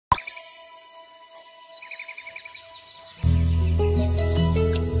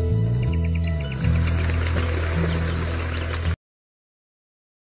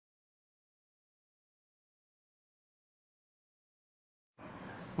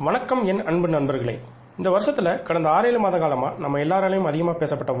வணக்கம் என் அன்பு நண்பர்களே. இந்த வருஷத்துல கடந்த 6-7 மாத காலமா நம்ம எல்லாராலையும் அதிகமாக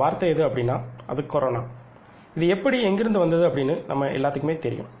பேசப்பட்ட வார்த்தை எது அப்படின்னா அது கொரோனா. இது எப்படி எங்கிருந்து வந்தது அப்படின்னு நம்ம எல்லாத்துக்குமே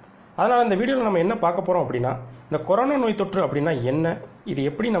தெரியும். அதனால இந்த வீடியோவில் நம்ம என்ன பார்க்க போறோம் அப்படின்னா, இந்த கொரோனா நோய் தொற்று அப்படின்னா என்ன, இது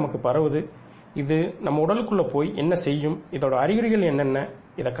எப்படி நமக்கு பரவுது, இது நம்ம உடலுக்குள்ள போய் என்ன செய்யும், இதோட அறிகுறிகள் என்னென்ன,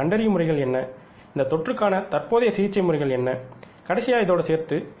 இதை கண்டறியும் முறைகள் என்ன, இந்த தொற்றுக்கான தற்போதைய சிகிச்சை முறைகள் என்ன, கடைசியா இதோட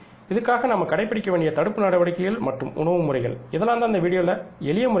சேர்த்து இதுக்காக நம்ம கடைபிடிக்க வேண்டிய தடுப்பு நடவடிக்கைகள் மற்றும் உணவு முறைகள், இதெல்லாம் தான் இந்த வீடியோவில்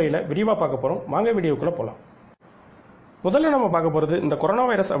எளிய முறையில் விரிவாக பார்க்க போகிறோம். வாங்க வீடியோக்குள்ளே போகலாம். முதல்ல நம்ம பார்க்க போகிறது இந்த கொரோனா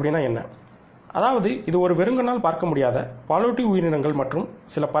வைரஸ் அப்படின்னா என்ன. அதாவது இது ஒரு வெறுங்கனால் பார்க்க முடியாத பாலூட்டி உயிரினங்கள் மற்றும்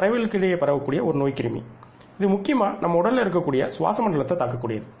சில பறவைகளுக்கிடையே பரவக்கூடிய ஒரு நோய் கிருமி. இது முக்கியமாக நம்ம உடலில் இருக்கக்கூடிய சுவாச மண்டலத்தை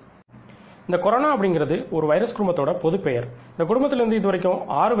தாக்கக்கூடியது. இந்த கொரோனா அப்படிங்கிறது ஒரு வைரஸ் குடும்பத்தோட பொது பெயர். இந்த குடும்பத்திலிருந்து இது வரைக்கும்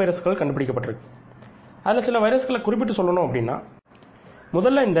 6 வைரஸ்கள் கண்டுபிடிக்கப்பட்டிருக்கு. அதில் சில வைரஸ்களை குறிப்பிட்டு சொல்லணும் அப்படின்னா,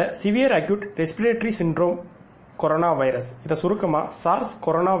 முதல்ல இந்த severe acute respiratory syndrome corona virus, இதை சுருக்கமாக சார்ஸ்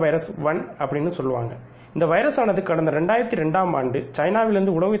கொரோனா வைரஸ் 1 அப்படின்னு சொல்லுவாங்க. இந்த வைரஸ் ஆனது கடந்த 2002ஆம் ஆண்டு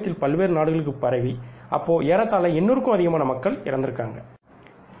சைனாவிலிருந்து உலகத்தில் பல்வேறு நாடுகளுக்கு பரவி அப்போ ஏறத்தாழ 800க்கும் அதிகமான மக்கள் இறந்திருக்காங்க.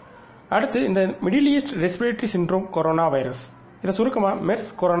 அடுத்து இந்த middle east respiratory syndrome corona virus, இதை சுருக்கமாக மெர்ஸ்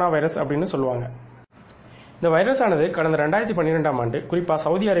கொரோனா வைரஸ் அப்படின்னு சொல்லுவாங்க. இந்த வைரஸ் ஆனது கடந்த 2012ஆம் ஆண்டு குறிப்பாக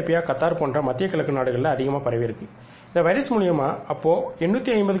சவுதி அரேபியா, கத்தார் போன்ற மத்திய கிழக்கு நாடுகளில் அதிகமாக பரவி இருக்கு. இந்த வைரஸ் மூலியமா அப்போ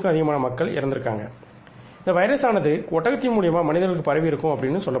 850க்கும் அதிகமான மக்கள் இறந்திருக்காங்க. இந்த வைரஸ் ஆனது ஒட்டகத்தின் மூலியமா மனிதர்களுக்கு பரவி இருக்கும்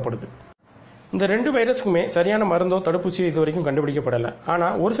அப்படின்னு சொல்லப்படுது. இந்த 2 வைரஸ்க்குமே சரியான மருந்தோ தடுப்பூசியோ இது வரைக்கும் கண்டுபிடிக்கப்படலை.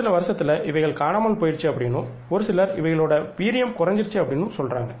 ஆனால் ஒரு சில வருஷத்துல இவைகள் காணாமல் போயிடுச்சு அப்படின்னும், ஒரு சிலர் இவைகளோட வீரியம் குறைஞ்சிருச்சு அப்படின்னு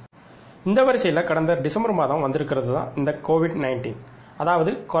சொல்றாங்க. இந்த வரிசையில் கடந்த டிசம்பர் மாதம் வந்திருக்கிறது தான் இந்த COVID-19,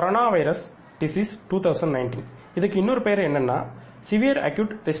 அதாவது கொரோனா வைரஸ் டிசீஸ் 2019. இதுக்கு இன்னொரு பெயர் என்னன்னா severe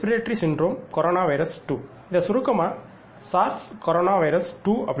acute respiratory syndrome corona virus 2. இதை சுருக்கமாக சார்ஸ் கொரோனா வைரஸ்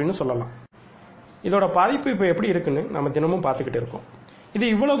 2 அப்படின்னு சொல்லலாம். இதோட பாதிப்பு இப்போ எப்படி இருக்குன்னு நம்ம தினமும் பார்த்துக்கிட்டு இருக்கோம். இது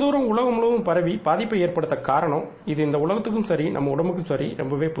இவ்வளவு தூரம் உலகம் முழுவதும் பரவி பாதிப்பை ஏற்படுத்த காரணம், இது இந்த உலகத்துக்கும் சரி நம்ம உடம்புக்கும் சரி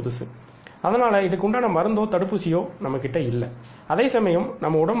ரொம்பவே புதுசு. அதனால இதுக்கு உண்டான மருந்தோ தடுப்பூசியோ நம்ம கிட்ட இல்லை. அதே சமயம்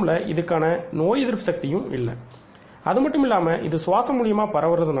நம்ம உடம்புல இதுக்கான நோய் எதிர்ப்பு சக்தியும் இல்லை. அது மட்டும் இல்லாம இது சுவாசம் மூலியமா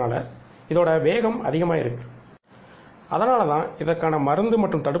பரவுறதுனால இதோட வேகம் அதிகமாக இருக்கு. அதனால தான் இதற்கான மருந்து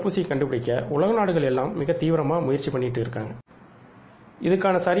மற்றும் தடுப்பூசியை கண்டுபிடிக்க உலக நாடுகள் எல்லாம் மிக தீவிரமாக முயற்சி பண்ணிட்டு இருக்காங்க.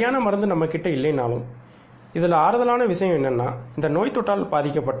 இதுக்கான சரியான மருந்து நம்ம கிட்ட இல்லைனாலும் இதில் ஆறுதலான விஷயம் என்னன்னா, இந்த நோய் தொற்றால்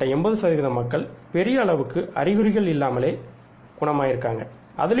பாதிக்கப்பட்ட 80% மக்கள் பெரிய அளவுக்கு அறிகுறிகள் இல்லாமலே குணமாயிருக்காங்க.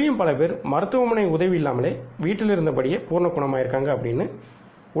 அதுலேயும் பல பேர் மருத்துவமனை உதவி இல்லாமலே வீட்டில் இருந்தபடியே பூர்ண குணமாயிருக்காங்க அப்படின்னு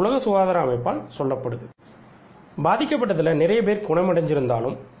உலக சுகாதார அமைப்பால் சொல்லப்படுது. பாதிக்கப்பட்டதில் நிறைய பேர்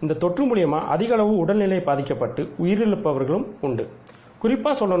குணமடைஞ்சிருந்தாலும் இந்த தொற்று மூலியமா அதிக அளவு உடல்நிலை பாதிக்கப்பட்டு உயிரிழப்பவர்களும் உண்டு.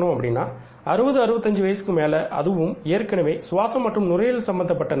 குறிப்பாக சொல்லணும் அப்படின்னா 60-65 வயசுக்கு மேலே, அதுவும் ஏற்கனவே சுவாசம் மற்றும் நுரையீரல்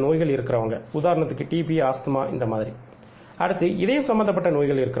சம்பந்தப்பட்ட நோய்கள் இருக்கிறவங்க, உதாரணத்துக்கு டிபி, ஆஸ்துமா இந்த மாதிரி. அடுத்து இதயம் சம்பந்தப்பட்ட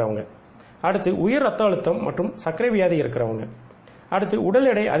நோய்கள் இருக்கிறவங்க. அடுத்து உயர் ரத்த அழுத்தம் மற்றும் சர்க்கரை வியாதி இருக்கிறவங்க. அடுத்து உடல்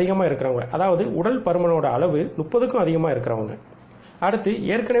எடை அதிகமாக இருக்கிறவங்க, அதாவது உடல் பருமனோட அளவு 30க்கும் அதிகமாக இருக்கிறவங்க. அடுத்து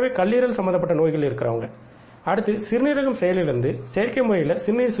ஏற்கனவே கல்லீரல் சம்பந்தப்பட்ட நோய்கள் இருக்கிறவங்க. அடுத்து சிறுநீரகம் செயலிலிருந்து செயற்கை முறையில்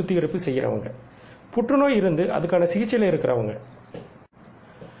சிறுநீர் சுத்திகரிப்பு செய்கிறவங்க. புற்றுநோய் இருந்து அதுக்கான சிகிச்சையில் இருக்கிறவங்க.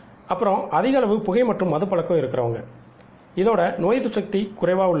 அப்புறம் அதிக அளவு புகை மற்றும் மது பழக்கம் இருக்கிறவங்க. இதோட நோய் எதிர்ப்பு சக்தி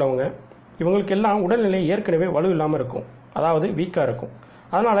குறைவாக உள்ளவங்க. இவங்களுக்கெல்லாம் உடல்நிலை ஏற்கனவே வலு இல்லாமல் இருக்கும், அதாவது வீக்காக இருக்கும்.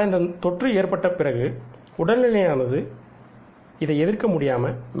 அதனால இந்த தொற்று ஏற்பட்ட பிறகு உடல்நிலையானது இதை எதிர்க்க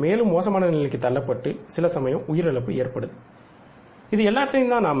முடியாமல் மேலும் மோசமான நிலைக்கு தள்ளப்பட்டு சில சமயம் உயிரிழப்பு ஏற்படுது. இது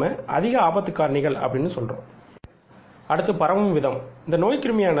எல்லாத்தையும் தான் நாம அதிக ஆபத்து காரணிகள் அப்படின்னு சொல்றோம். அடுத்து பரவும் விதம். இந்த நோய்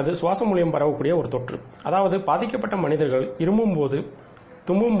கிருமியானது சுவாசம் மூலியம் பரவக்கூடிய ஒரு தொற்று. அதாவது பாதிக்கப்பட்ட மனிதர்கள் இருமும் போது,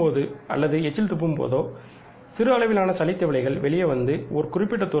 தும்பும் போது அல்லது எச்சில் துப்பும் போதோ சிறு அளவிலான சளித்தவிளைகள் வெளியே வந்து ஒரு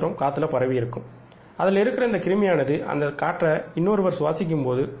குறிப்பிட்ட தூரம் காத்துல பரவி இருக்கும். அதில் இருக்கிற இந்த கிருமியானது அந்த காற்றை இன்னொருவர் சுவாசிக்கும்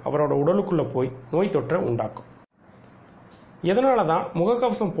போது அவரோட உடலுக்குள்ள போய் நோய் தொற்றை உண்டாக்கும். இதனால தான்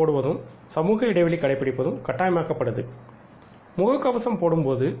முகக்கவசம் போடுவதும் சமூக இடைவெளி கடைபிடிப்பதும் கட்டாயமாக்கப்படுது. முகக்கவசம்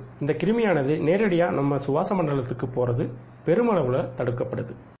போடும்போது இந்த கிருமியானது நேரடியாக நம்ம சுவாச மண்டலத்துக்கு போகிறது பெருமளவில்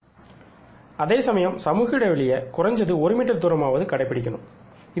தடுக்கப்படுது. அதே சமயம் சமூக இடைவெளியை குறைஞ்சது 1 மீட்டர் தூரமாவது கடைபிடிக்கணும்.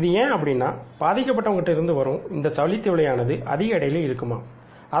 இது ஏன் அப்படின்னா, பாதிக்கப்பட்டவங்ககிட்ட இருந்து வரும் இந்த சளித்தவிளையானது அதிக இடையில இருக்குமா.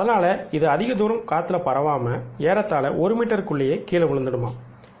 அதனால இது அதிக தூரம் காத்துல பரவாம ஏறத்தாழ 1 மீட்டருக்குள்ளேயே கீழே விழுந்துடுமா.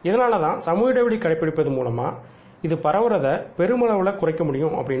 இதனால தான் சமூக இடைவெளி கடைபிடிப்பது மூலமா இது பரவுறத பெருமளவில் குறைக்க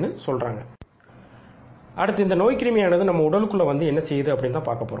முடியும் அப்படின்னு சொல்றாங்க. அடுத்து இந்த நோய் கிருமியானது நம்ம உடலுக்குள்ள வந்து என்ன செய்யுது அப்படின்னு தான்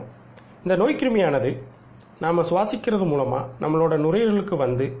பார்க்க போறோம். இந்த நோய் கிருமியானது நாம சுவாசிக்கிறது மூலமா நம்மளோட நுரையீரலுக்கு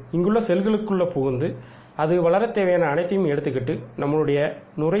வந்து இங்குள்ள செல்களுக்குள்ள புகுந்து அது வளர தேவையான அனைத்தையும் எடுத்துக்கிட்டு நம்மளுடைய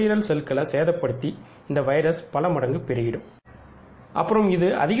நுரையீரல் செல்களை சேதப்படுத்தி இந்த வைரஸ் பல மடங்கு பெருகிடும். அப்புறம் இது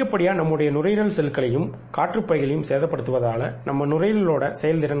அதிகப்படியாக நம்முடைய நுரையீரல் செல்களையும் காற்றுப்பைகளையும் சேதப்படுத்துவதால் நம்ம நுரையீரலோட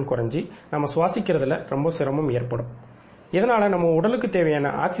செயல்திறன் குறைஞ்சி நம்ம சுவாசிக்கிறதுல ரொம்ப சிரமம் ஏற்படும். இதனால் நம்ம உடலுக்கு தேவையான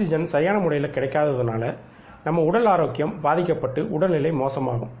ஆக்சிஜன் சரியான முறையில் கிடைக்காததுனால நம்ம உடல் ஆரோக்கியம் பாதிக்கப்பட்டு உடல்நிலை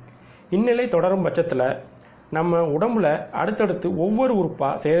மோசமாகும். இந்நிலை தொடரும் பட்சத்தில் நம்ம உடம்புல அடுத்தடுத்து ஒவ்வொரு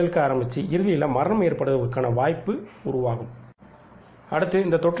உறுப்பாக செயலுக்க ஆரம்பித்து இறுதியில் மரணம் ஏற்படுவதற்கான வாய்ப்பு உருவாகும். அடுத்து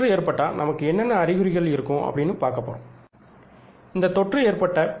இந்த தொற்று ஏற்பட்டால் நமக்கு என்னென்ன அறிகுறிகள் இருக்கும் அப்படின்னு பார்க்க போகிறோம். இந்த தொற்று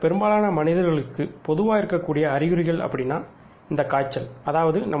ஏற்பட்ட பெரும்பாலான மனிதர்களுக்கு பொதுவாக இருக்கக்கூடிய அறிகுறிகள் அப்படின்னா இந்த காய்ச்சல்,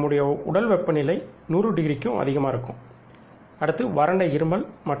 அதாவது நம்முடைய உடல் வெப்பநிலை 100 டிகிரிக்கும் அதிகமாக இருக்கும். அடுத்து வறண்ட இருமல்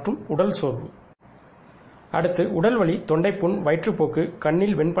மற்றும் உடல் சோர்வு. அடுத்து உடல் வலி, தொண்டைப்புண், வயிற்றுப்போக்கு,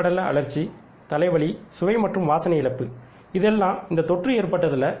 கண்ணில் வெண்படல அலர்ச்சி, தலைவலி, சுவை மற்றும் வாசனை இழப்பு. இதெல்லாம் இந்த தொற்று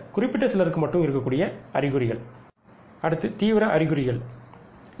ஏற்பட்டதில் குறிப்பிட்ட சிலருக்கு மட்டும் இருக்கக்கூடிய அறிகுறிகள். அடுத்து தீவிர அறிகுறிகள்.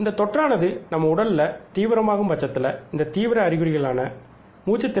 இந்த தொற்றானது நம்ம உடலில் தீவிரமாகும் பட்சத்தில் இந்த தீவிர அறிகுறிகளான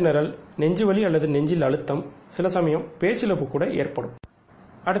மூச்சு திணறல், நெஞ்சுவலி அல்லது நெஞ்சில் அழுத்தம், சில சமயம் பேச்சிழப்பு கூட ஏற்படும்.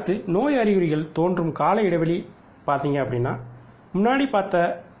 அடுத்து நோய் அறிகுறிகள் தோன்றும் கால இடைவெளி பார்த்தீங்க அப்படின்னா முன்னாடி பார்த்த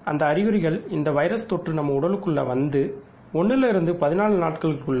அந்த அறிகுறிகள் இந்த வைரஸ் தொற்று நம்ம உடலுக்குள்ள வந்து 1 to 14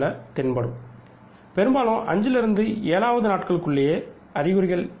 நாட்களுக்குள்ள தென்படும். பெரும்பாலும் 5 to 7வது நாட்களுக்குள்ளேயே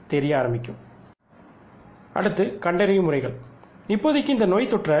அறிகுறிகள் தெரிய ஆரம்பிக்கும். அடுத்து கண்டறியும் முறைகள். இப்போதைக்கு இந்த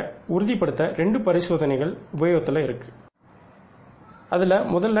நோய் தொற்றை உறுதிப்படுத்த 2 பரிசோதனைகள் உபயோகத்தில் இருக்கு. அதில்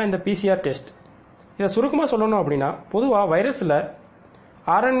முதல்ல இந்த PCR டெஸ்ட். இதை சுருக்கமாக சொல்லணும் அப்படின்னா பொதுவாக வைரஸில்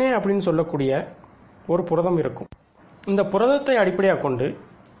RNA அப்படின்னு சொல்லக்கூடிய ஒரு புரதம் இருக்கும். இந்த புரதத்தை அடிப்படையாக கொண்டு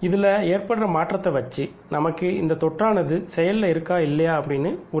இதில் ஏற்படுற மாற்றத்தை வச்சு நமக்கு இந்த தொற்றானது செயலில் இருக்கா இல்லையா அப்படின்னு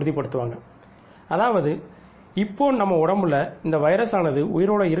உறுதிப்படுத்துவாங்க. அதாவது இப்போ நம்ம உடம்புல இந்த வைரஸ் ஆனது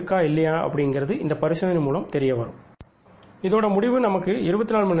உயிரோட இருக்கா இல்லையா அப்படிங்கிறது இந்த பரிசோதனை மூலம் தெரிய வரும். இதோட முடிவு நமக்கு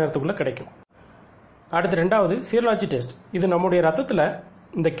 24 மணி நேரத்துக்குள்ள கிடைக்கும். அடுத்து 2வது சீரலாஜி டெஸ்ட். இது நம்முடைய ரத்தத்தில்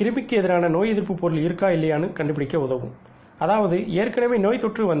இந்த கிருமிக்கு எதிரான நோய் எதிர்ப்பு பொருள் இருக்கா இல்லையான்னு கண்டுபிடிக்க உதவும். அதாவது ஏற்கனவே நோய்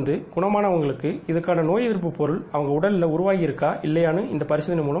தொற்று வந்து குணமானவங்களுக்கு இதுக்கான நோய் எதிர்ப்பு பொருள் அவங்க உடலில் உருவாகி இருக்கா இல்லையான்னு இந்த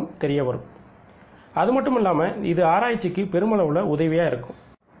பரிசோதனை மூலம் தெரிய வரும். அது மட்டும் இல்லாமல் இது ஆராய்ச்சிக்கு பெருமளவில் உதவியாக இருக்கும்.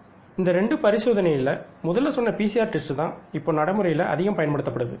 இந்த 2 பரிசோதனையில் முதல்ல சொன்ன PCR டெஸ்ட் தான் இப்போ நடைமுறையில் அதிகம்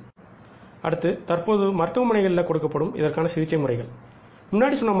பயன்படுத்தப்படுது. அடுத்து தற்போது மருத்துவமனைகளில் கொடுக்கப்படும் இதற்கான சிகிச்சை முறைகள்.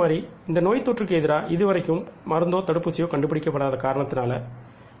 முன்னாடி சொன்ன மாதிரி இந்த நோய் தொற்றுக்கு எதிராக இதுவரைக்கும் மருந்தோ தடுப்பூசியோ கண்டுபிடிக்கப்படாத காரணத்தினால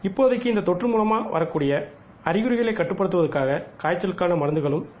இப்போதைக்கு இந்த தொற்று மூலமாக வரக்கூடிய அறிகுறிகளை கட்டுப்படுத்துவதற்காக காய்ச்சலுக்கான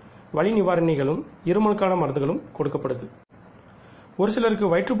மருந்துகளும் வலி நிவாரணிகளும் இருமலுக்கான மருந்துகளும் கொடுக்கப்படுது. ஒரு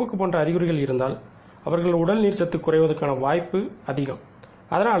சிலருக்கு வயிற்றுப்போக்கு போன்ற அறிகுறிகள் இருந்தால் அவர்கள் உடல் நீர் சத்து குறைவதற்கான வாய்ப்பு அதிகம்.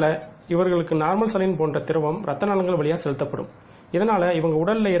 அதனால் இவர்களுக்கு நார்மல் சலைன் போன்ற திரவம் இரத்த நாளங்கள் வழியாக செலுத்தப்படும். இதனால் இவங்க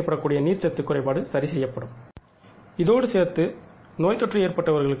உடலில் ஏற்படக்கூடிய நீர்ச்சத்து குறைபாடு சரி செய்யப்படும். இதோடு சேர்த்து நோய் தொற்று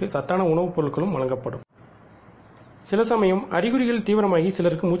ஏற்பட்டவர்களுக்கு சத்தான உணவுப் பொருட்களும் வழங்கப்படும். சில சமயம் அறிகுறிகள் தீவிரமாகி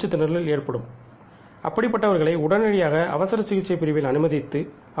சிலருக்கு மூச்சு திணறல் ஏற்படும். அப்படிப்பட்டவர்களை உடனடியாக அவசர சிகிச்சை பிரிவில் அனுமதித்து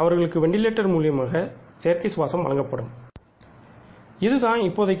அவர்களுக்கு வெண்டிலேட்டர் மூலியமாக செயற்கை சுவாசம் வழங்கப்படும். இதுதான்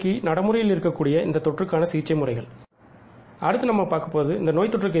இப்போதைக்கு நடைமுறையில் இருக்கக்கூடிய இந்த தொற்றுக்கான சிகிச்சை முறைகள். அடுத்து நம்ம பார்க்க போது இந்த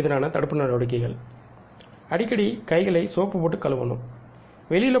நோய் தொற்றுக்கு எதிரான தடுப்பு நடவடிக்கைகள். அடிக்கடி கைகளை சோப்பு போட்டு கழுவணும்.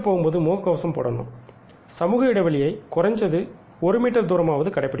 வெளியில் போகும்போது முகக்கவசம் போடணும். சமூக இடைவெளியை குறைஞ்சது 1 மீட்டர் தூரமாவது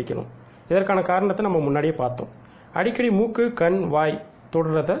கடைபிடிக்கணும். இதற்கான காரணத்தை நம்ம முன்னாடியே பார்த்தோம். அடிக்கடி மூக்கு, கண், வாய்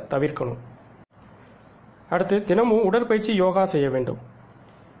தொடுறதை தவிர்க்கணும். அடுத்து தினமும் உடற்பயிற்சி, யோகா செய்ய வேண்டும்.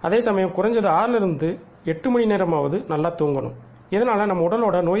 அதே சமயம் குறைஞ்சது 6 to 8 மணி நேரமாவது நல்லா தூங்கணும். இதனால் நம்ம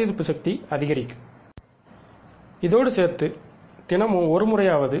உடலோட நோய் எதிர்ப்பு சக்தி அதிகரிக்கும். இதோடு சேர்த்து தினமும் ஒரு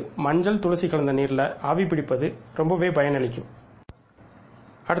முறையாவது மஞ்சள், துளசி கலந்த நீரில் ஆவி பிடிப்பது ரொம்பவே பயனளிக்கும்.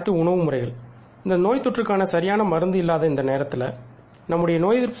 அடுத்து உணவு முறைகள். இந்த நோய் தொற்றுக்கான சரியான மருந்து இல்லாத இந்த நேரத்தில் நம்முடைய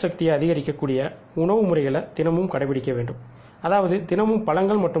நோய் எதிர்ப்பு சக்தியை அதிகரிக்கக்கூடிய உணவு முறைகளை தினமும் கடைபிடிக்க வேண்டும். அதாவது தினமும்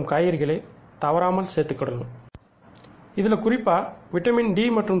பழங்கள் மற்றும் காய்கறிகளை தவறாமல் சேர்த்துக்கிடணும். இதில் குறிப்பாக விட்டமின் D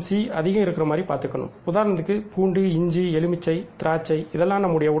மற்றும் C அதிகம் இருக்கிற மாதிரி பார்த்துக்கணும். உதாரணத்துக்கு பூண்டு, இஞ்சி, எலுமிச்சை, திராட்சை இதெல்லாம்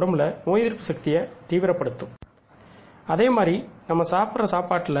நம்முடைய உடம்புல நோய் எதிர்ப்பு சக்தியை தீவிரப்படுத்தும். அதே மாதிரி நம்ம சாப்பிட்ற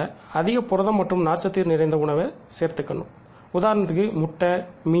சாப்பாட்டில் அதிக புரதம் மற்றும் நார்ச்சத்து நிறைந்த உணவை சேர்த்துக்கணும். உதாரணத்துக்கு முட்டை,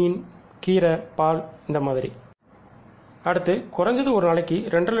 மீன், கீரை, பால் இந்த மாதிரி. அடுத்து குறைஞ்சது ஒரு நாளைக்கு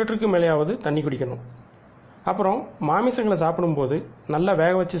 2 லிட்டருக்கு மேலேயாவது தண்ணி குடிக்கணும். அப்புறம் மாமிசங்களை சாப்பிடும்போது நல்லா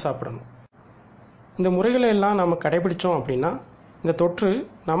வேக வச்சு சாப்பிடணும். இந்த முறைகளை எல்லாம் நம்ம கடைபிடிச்சோம் அப்படின்னா இந்த தொற்று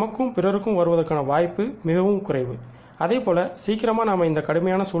நமக்கும் பிறருக்கும் வருவதற்கான வாய்ப்பு மிகவும் குறைவு. அதே போல் சீக்கிரமாக நாம் இந்த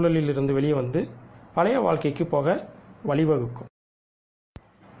கடுமையான சூழலில் இருந்து வெளியே வந்து பழைய வாழ்க்கைக்கு போக வழிவகுக்கும்.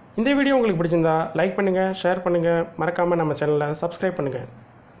 இந்த வீடியோ உங்களுக்கு பிடிச்சிருந்தா லைக் பண்ணுங்கள், ஷேர் பண்ணுங்கள், மறக்காமல் நம்ம சேனலை சப்ஸ்கிரைப் பண்ணுங்கள்.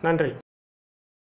 நன்றி.